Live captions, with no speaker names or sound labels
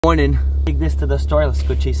Morning. Take this to the store. Let's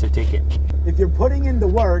go chase a ticket. If you're putting in the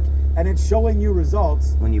work and it's showing you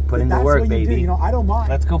results, when you put in the work, baby. You know, I don't mind.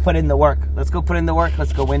 Let's go put in the work. Let's go put in the work.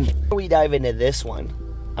 Let's go win. Before we dive into this one,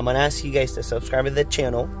 I'm gonna ask you guys to subscribe to the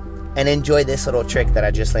channel and enjoy this little trick that I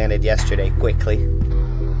just landed yesterday quickly.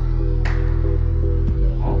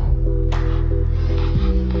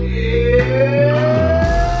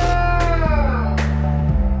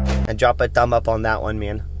 And drop a thumb up on that one,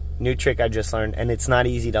 man. New trick I just learned, and it's not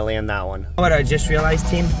easy to land that one. What I just realized,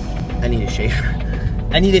 team, I need a shaver.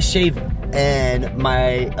 I need a shave, and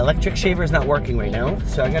my electric shaver is not working right now,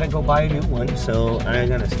 so I gotta go buy a new one. So I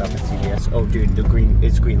gotta stop at CVS. Oh, dude,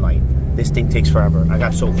 it's green light. This thing takes forever. I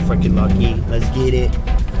got so freaking lucky. Let's get it.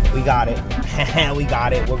 We got it. We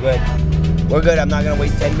got it. We're good. We're good. I'm not gonna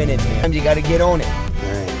wait 10 minutes, man. You gotta get on it.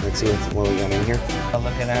 All right, let's see what we got in here. Oh,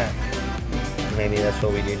 look at that. Maybe that's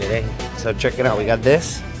what we do today. So check it out. We got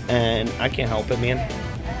this. And I can't help it, man.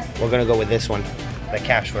 We're gonna go with this one, the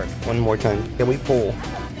cash work. One more time. Can we pull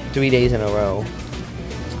 3 days in a row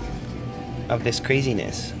of this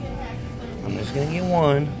craziness? I'm just gonna get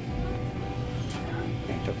one.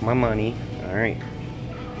 I took my money. All right.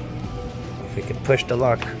 If we could push the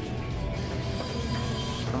luck.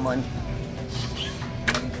 Come on.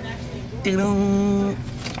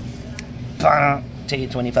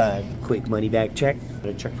 Ticket 25. Quick money bag check.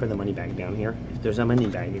 Gotta check for the money bag down here. If there's a money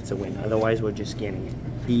bag, it's a win. Otherwise, we're just scanning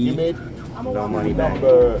it. No money bag.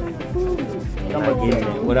 I'm not getting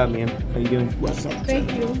it. What up, man? How you doing? What's up?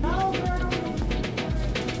 Thank you.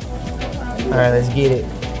 Alright, let's get it.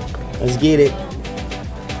 Let's get it.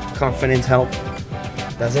 Confidence help.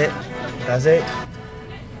 Does it? Does it?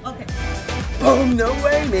 Okay. Boom! No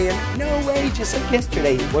way, man. No way. Just like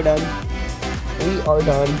yesterday. We're done. We are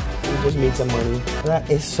done. We just made some money. That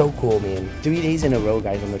is so cool, man. 3 days in a row,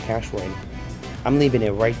 guys, on the cash win. I'm leaving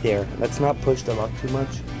it right there. Let's not push the luck too much.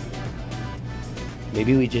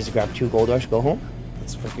 Maybe we just grab 2 Goldrush, go home.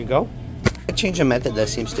 Let's freaking go. A change of method that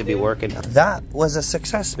seems to be working. That was a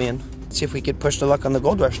success, man. Let's see if we could push the luck on the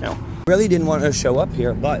Goldrush now. Really didn't want to show up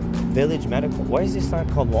here, but Village Medical. Why is this not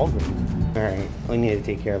called Walgreens? All right, we need to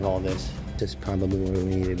take care of all this. This is probably where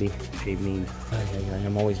we need to be. Shave me.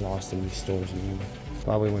 I'm always lost in these stores, man.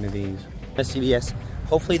 Probably one of these. CVS.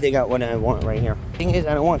 Hopefully they got what I want right here. Thing is,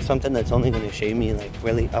 I don't want something that's only going to shave me like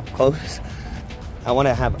really up close. I want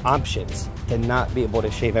to have options to not be able to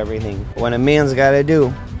shave everything. What a man's got to do.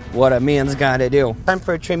 What a man's got to do. Time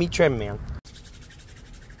for a trimmy trim, man.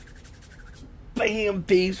 Bam,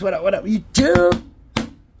 peeps. What up, YouTube?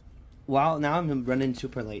 Wow, now I'm running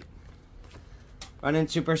super late. Running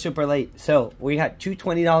super late. So, we got 2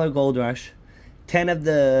 $20 Goldrush. 10 of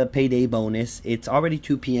the Payday Bonus. It's already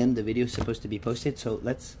 2 p.m. The video is supposed to be posted, so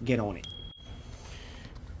let's get on it.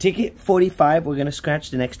 Ticket 45, we're going to scratch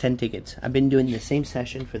the next 10 tickets. I've been doing the same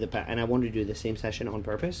session for the past, and I wanted to do the same session on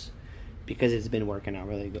purpose because it's been working out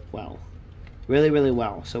really good, well. Really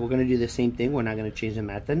well. So we're going to do the same thing. We're not going to change the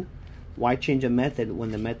method. Why change a method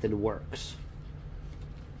when the method works?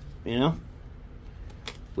 You know?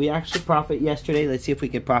 We actually profit yesterday. Let's see if we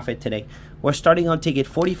can profit today. We're starting on ticket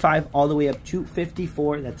 45 all the way up to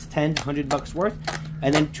 54. That's 10, 100 bucks worth.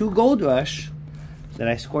 And then 2 Goldrush that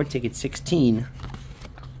I scored ticket 16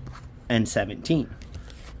 and 17.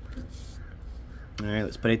 All right,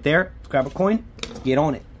 let's put it there. Grab a coin. Get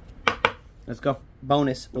on it. Let's go.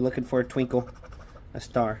 Bonus. We're looking for a twinkle. A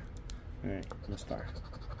star. All right, no star.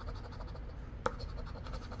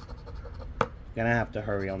 Gonna have to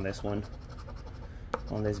hurry on this one.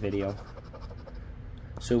 On this video.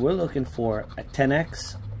 So we're looking for a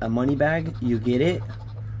 10x, a money bag, you get it,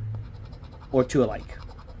 or 2 alike.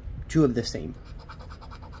 2 of the same.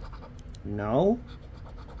 No?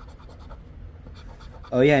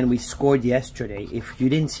 Oh yeah, and we scored yesterday. If you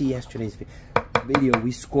didn't see yesterday's video,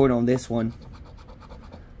 we scored on this one.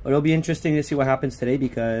 But it'll be interesting to see what happens today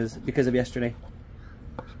because of yesterday.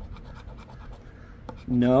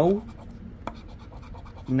 No.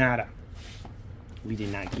 Nada. We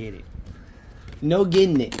did not get it. No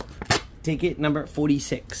getting it. Ticket number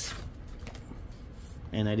 46.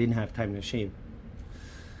 And I didn't have time to shave.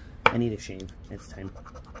 I need a shave. It's time.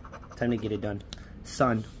 Time to get it done.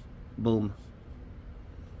 Sun. Boom.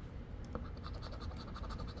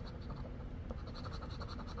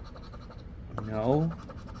 No.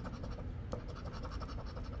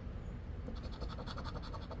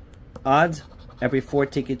 Odds. Every 4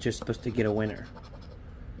 tickets you're supposed to get a winner.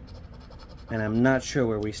 And I'm not sure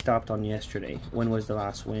where we stopped on yesterday. When was the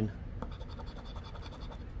last win?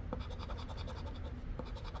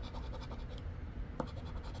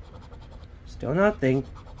 Still nothing.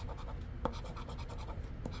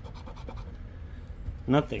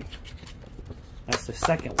 Nothing. That's the the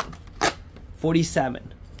second one.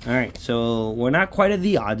 47. All right, so we're not quite at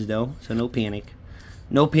the odds though, so no panic.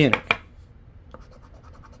 No panic.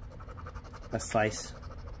 A slice.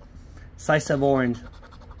 Slice of orange.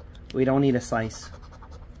 We don't need a slice.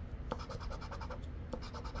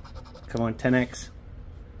 Come on, 10x.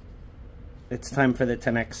 It's time for the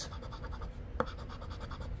 10x.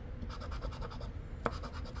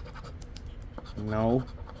 No.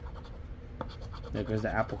 There goes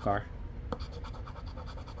the Apple car.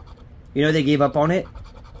 You know they gave up on it?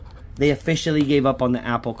 They officially gave up on the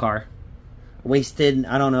Apple car. Wasted,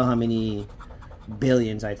 I don't know how many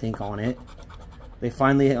billions, I think, on it. They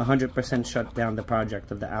finally 100% shut down the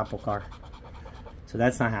project of the Apple car. So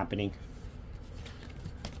that's not happening.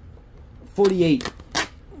 48.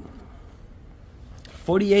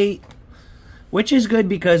 48. Which is good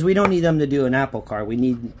because we don't need them to do an Apple car. We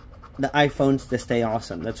need the iPhones to stay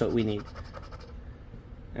awesome. That's what we need.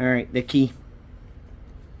 Alright, the key.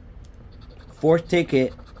 Fourth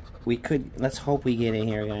ticket. We could, let's hope we get in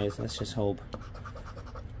here, guys. Let's just hope.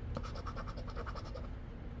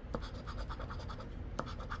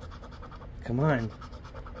 Come on.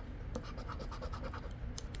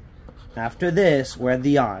 After this, we're at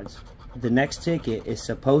the odds. The next ticket is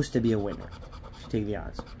supposed to be a winner. If you take the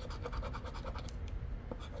odds.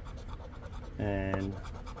 And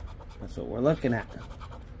that's what we're looking at.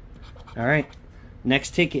 Alright.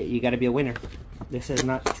 Next ticket, you gotta be a winner. This is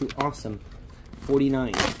not too awesome.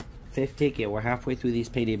 49. Fifth ticket. We're halfway through these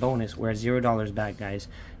payday bonus. We're at $0 back, guys.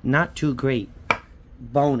 Not too great.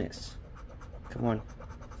 Bonus. Come on.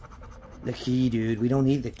 The key, dude. We don't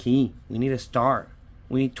need the key. We need a star.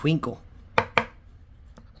 We need twinkle.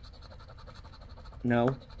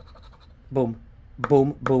 No. Boom.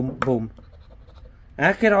 Boom, boom, boom.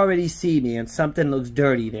 I could already see, man. Something looks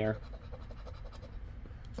dirty there.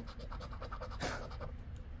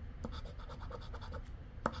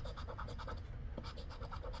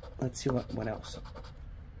 Let's see what else.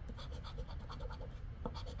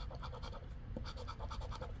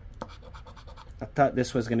 I thought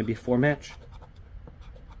this was going to be 4-match.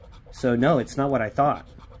 So no, it's not what I thought.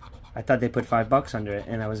 I thought they put $5 under it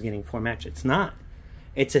and I was getting 4-match. It's not.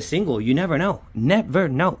 It's a single. You never know. Never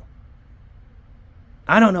know.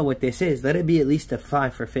 I don't know what this is. Let it be at least a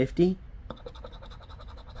 5 for 50.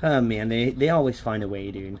 Oh man, they always find a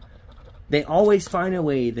way, dude. They always find a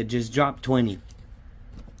way to just drop 20.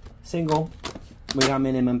 Single. We got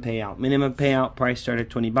minimum payout. Minimum payout price started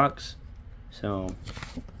 $20. So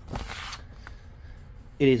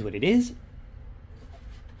it is what it is.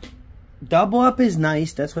 Double up is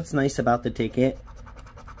nice. That's what's nice about the ticket.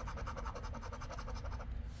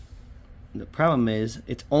 The problem is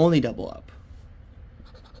it's only double up.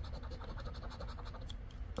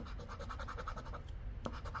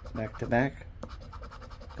 Back to back.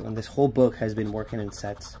 And this whole book has been working in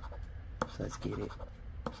sets. So let's get it.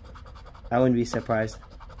 I wouldn't be surprised.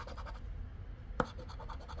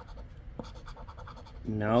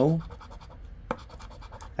 No.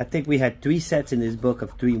 I think we had 3 sets in this book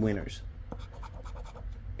of 3 winners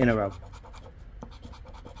in a row.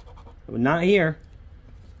 Not here.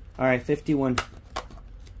 Alright, 51.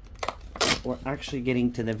 We're actually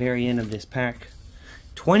getting to the very end of this pack.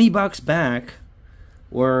 $20 back.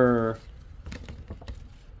 We're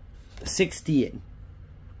 60 in.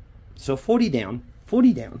 So 40 down.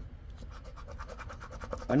 40 down.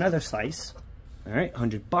 Another slice. Alright,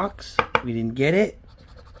 $100. We didn't get it.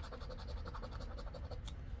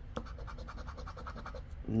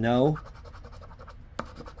 No.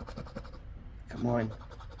 Come on.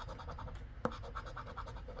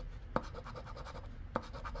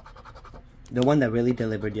 The one that really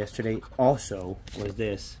delivered yesterday also was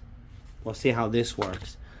this. We'll see how this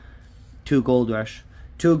works. 2 Goldrush.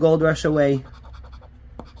 2 Goldrush away.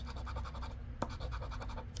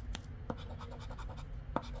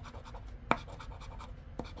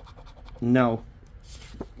 No.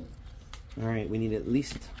 Alright, we need at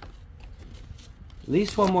least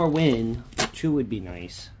one more win. 2 would be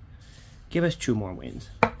nice. Give us 2 more wins.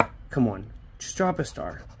 Come on. Just drop a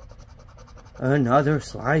star. Another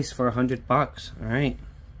slice for $100. Alright.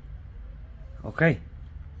 Okay.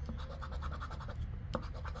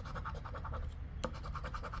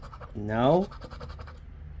 No.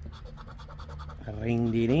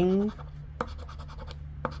 Ring de ring.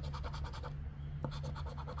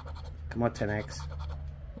 Come on, 10x.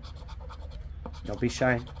 Don't be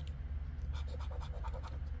shy.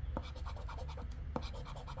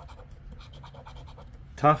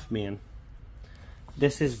 Tough, man.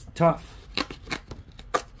 This is tough.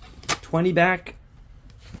 20 back,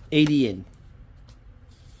 80 in.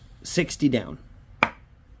 60 down.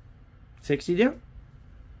 60 down?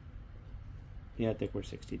 Yeah, I think we're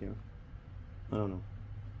 60 now. I don't know.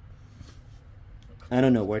 I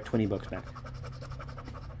don't know. We're 20 bucks back.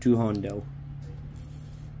 2 hundo.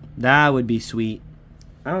 That would be sweet.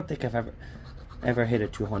 I don't think I've ever hit a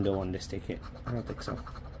 2 hundo on this ticket. I don't think so.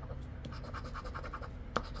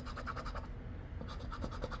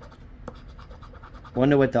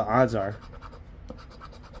 Wonder what the odds are.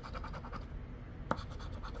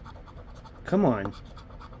 Come on.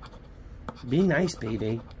 Be nice,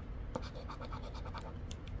 Payday.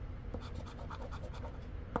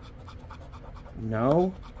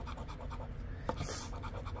 No.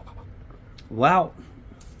 Wow.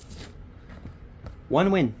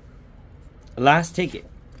 1 win. Last ticket.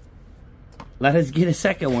 Let us get a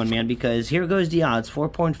second one, man, because here goes the odds.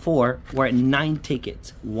 4.4. We're at 9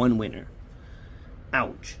 tickets. 1 winner.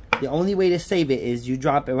 Ouch. The only way to save it is you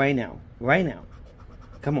drop it right now. Right now.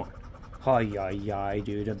 Come on. Ay,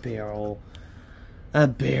 dude. A barrel. A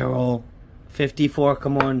barrel. 54.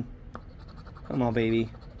 Come on. Come on, baby.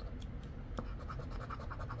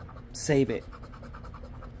 Save it.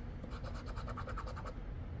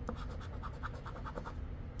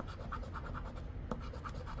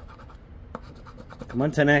 Come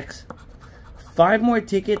on, 10x. 5 more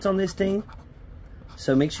tickets on this thing.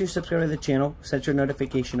 So make sure you subscribe to the channel. Set your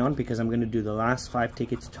notification on because I'm going to do the last 5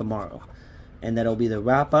 tickets tomorrow. And that'll be the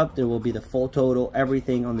wrap up. There will be the full total,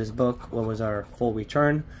 everything on this book. What was our full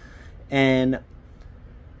return. And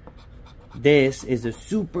this is a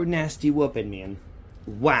super nasty whooping, man.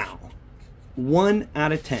 Wow. 1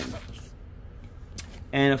 out of 10.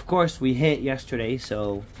 And of course we hit yesterday,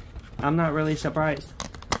 so I'm not really surprised.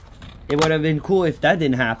 It would have been cool if that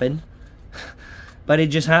didn't happen. But it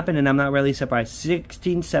just happened and I'm not really surprised.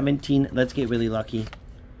 16, 17. Let's get really lucky.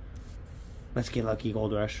 Let's get lucky,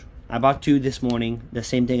 Gold Rush. I bought 2 this morning. The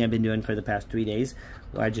same thing I've been doing for the past 3 days.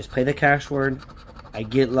 Where I just play the cash word. I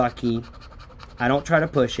get lucky. I don't try to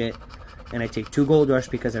push it. And I take 2 Gold Rush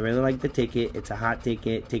because I really like the ticket. It's a hot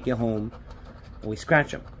ticket. Take it home. And we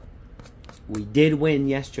scratch them. We did win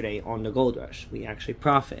yesterday on the Gold Rush. We actually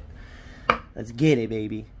profit. Let's get it,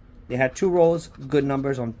 baby. They had 2 rolls, good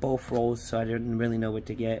numbers on both rolls, so I didn't really know what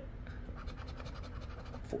to get.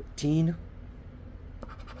 14.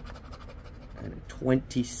 And a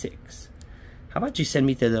 26. How about you send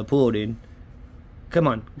me to the pool, dude? Come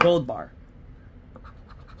on, gold bar.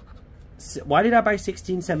 Why did I buy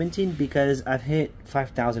 16, 17? Because I've hit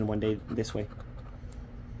 5,000 one day this way.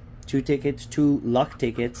 2 tickets, 2 luck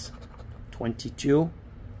tickets. 22.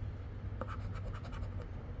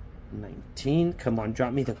 19. Come on,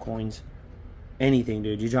 drop me the coins. Anything,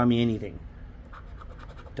 dude. You drop me anything.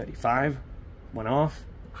 35. 1 off.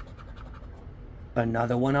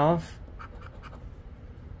 Another 1 off.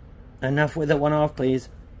 Enough with the 1 off, please.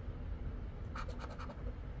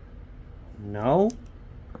 No.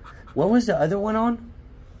 What was the other one on?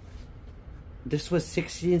 This was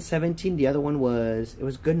 16, 17. The other one was... It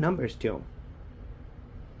was good numbers, too.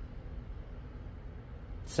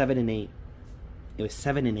 7 and 8. It was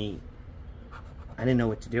 7 and 8. I didn't know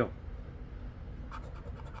what to do.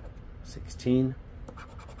 16.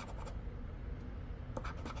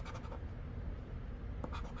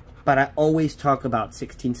 But I always talk about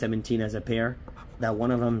 16, 17 as a pair. That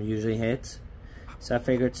one of them usually hits. So I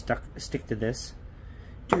figured stick to this.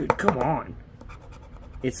 Dude, come on.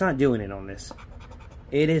 It's not doing it on this.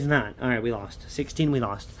 It is not. Alright, we lost. 16, we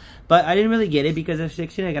lost. But I didn't really get it because of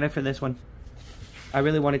 16. I got it for this one. I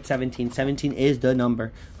really wanted 17. 17 is the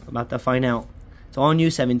number. I'm about to find out. It's all on you,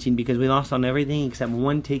 17, because we lost on everything except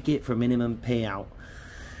 1 ticket for minimum payout.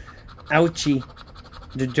 Ouchie.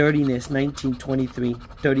 The dirtiness, 19, 23,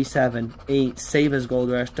 37, 8. Save us,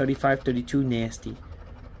 Gold Rush. 35, 32, nasty.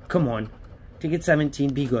 Come on. Ticket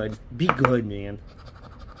 17, be good. Be good, man.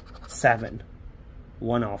 7.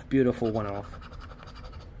 1 off. Beautiful 1 off.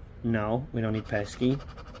 No, we don't need pesky.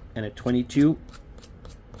 And a 22.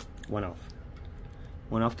 1 off.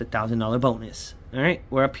 1 off the $1,000 bonus. Alright,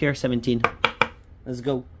 we're up here, 17. Let's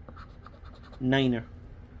go. 9er.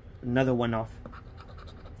 Another 1 off.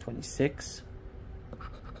 26.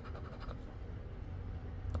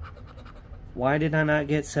 Why did I not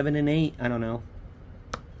get 7 and 8? I don't know.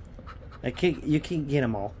 You can get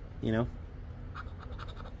them all, you know.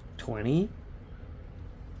 20.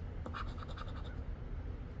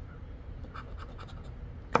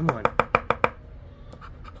 Come on.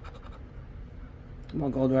 Come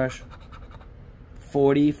on, Gold Rush.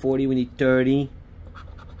 40, 40, we need 30.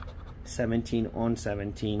 17 on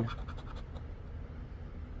 17.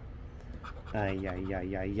 Ay,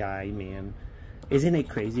 man. Isn't it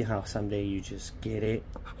crazy how some days you just get it?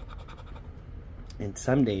 And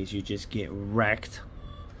some days you just get wrecked.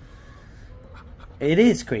 It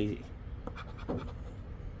is crazy.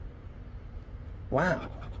 Wow.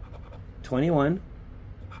 21.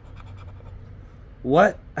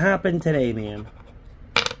 What happened today, man?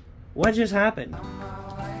 What just happened?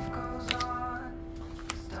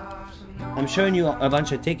 I'm showing you a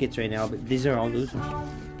bunch of tickets right now, but these are all losers.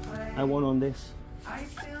 I won on this.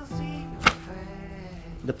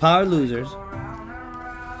 The power losers.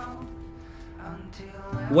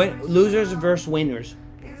 Losers versus winners.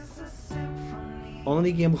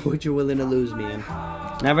 Only gamble what you're willing to lose, man.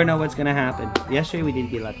 Never know what's gonna happen. Yesterday we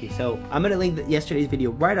didn't get lucky, so I'm gonna link yesterday's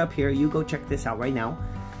video right up here. You go check this out right now.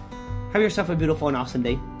 Have yourself a beautiful and awesome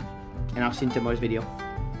day, and I'll see you in tomorrow's video.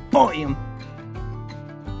 Boom!